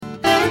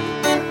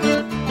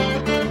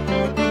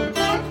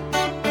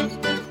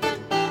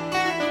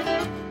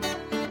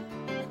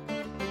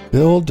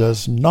Bill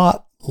does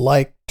not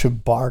like to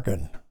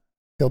bargain.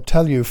 He'll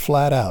tell you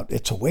flat out,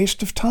 it's a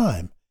waste of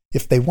time.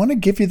 If they want to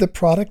give you the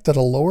product at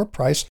a lower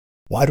price,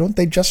 why don't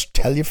they just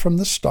tell you from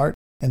the start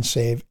and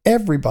save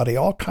everybody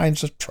all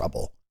kinds of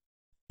trouble?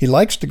 He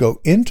likes to go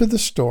into the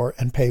store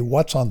and pay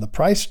what's on the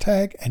price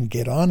tag and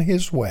get on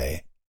his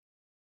way.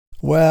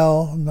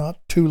 Well,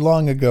 not too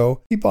long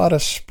ago, he bought a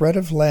spread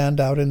of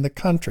land out in the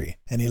country,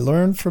 and he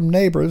learned from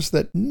neighbors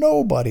that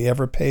nobody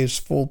ever pays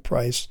full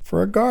price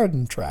for a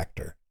garden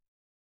tractor.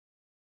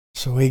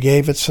 So he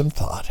gave it some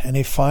thought, and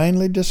he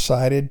finally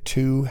decided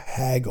to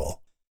haggle.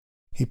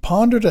 He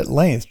pondered at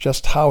length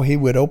just how he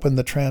would open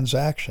the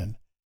transaction.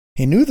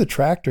 He knew the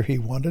tractor he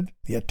wanted,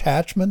 the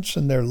attachments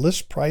and their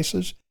list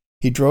prices.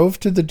 He drove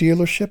to the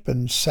dealership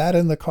and sat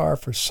in the car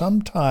for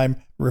some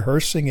time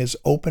rehearsing his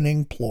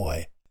opening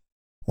ploy.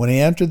 When he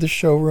entered the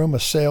showroom, a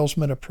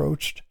salesman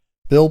approached.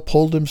 Bill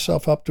pulled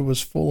himself up to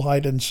his full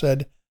height and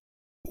said,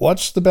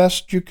 "What's the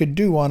best you could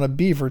do on a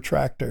Beaver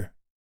tractor?"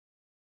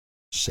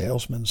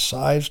 Salesman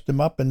sized him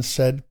up and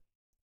said,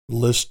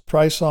 "List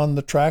price on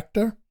the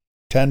tractor,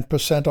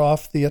 10%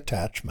 off the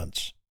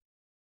attachments."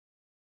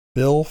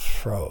 Bill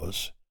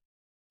froze.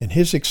 In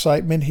his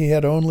excitement, he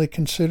had only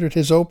considered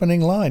his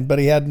opening line, but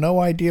he had no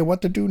idea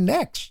what to do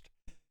next.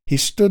 He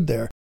stood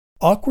there,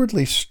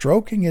 awkwardly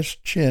stroking his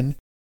chin,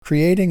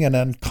 creating an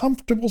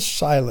uncomfortable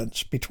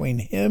silence between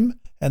him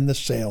and the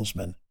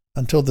salesman,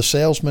 until the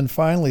salesman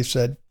finally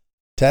said,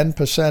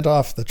 10%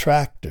 off the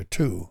tractor,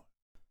 too.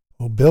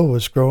 Well, Bill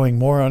was growing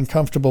more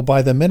uncomfortable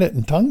by the minute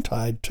and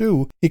tongue-tied,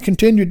 too. He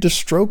continued to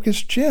stroke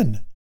his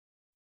chin.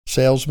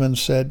 Salesman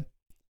said,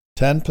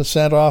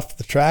 10% off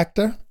the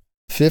tractor,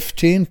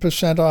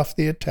 15% off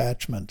the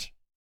attachment.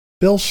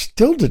 Bill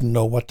still didn't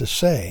know what to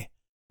say,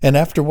 and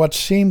after what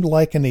seemed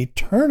like an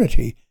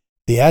eternity,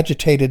 the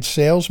agitated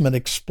salesman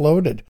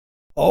exploded.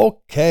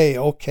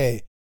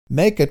 Okay,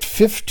 make it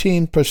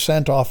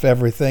 15% off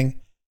everything.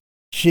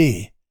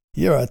 Gee,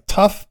 you're a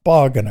tough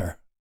bargainer.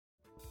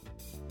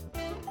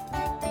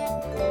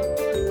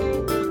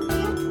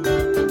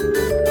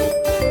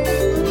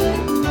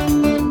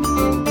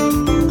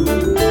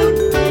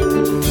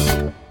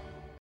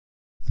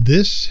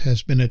 This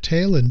has been A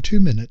Tale in 2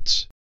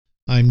 Minutes.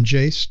 I'm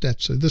Jay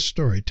Stetzer, the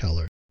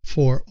storyteller,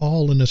 for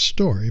All in a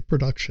Story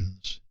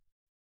Productions.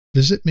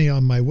 Visit me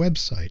on my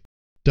website,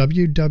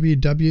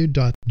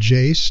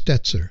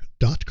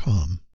 www.jaystetzer.com.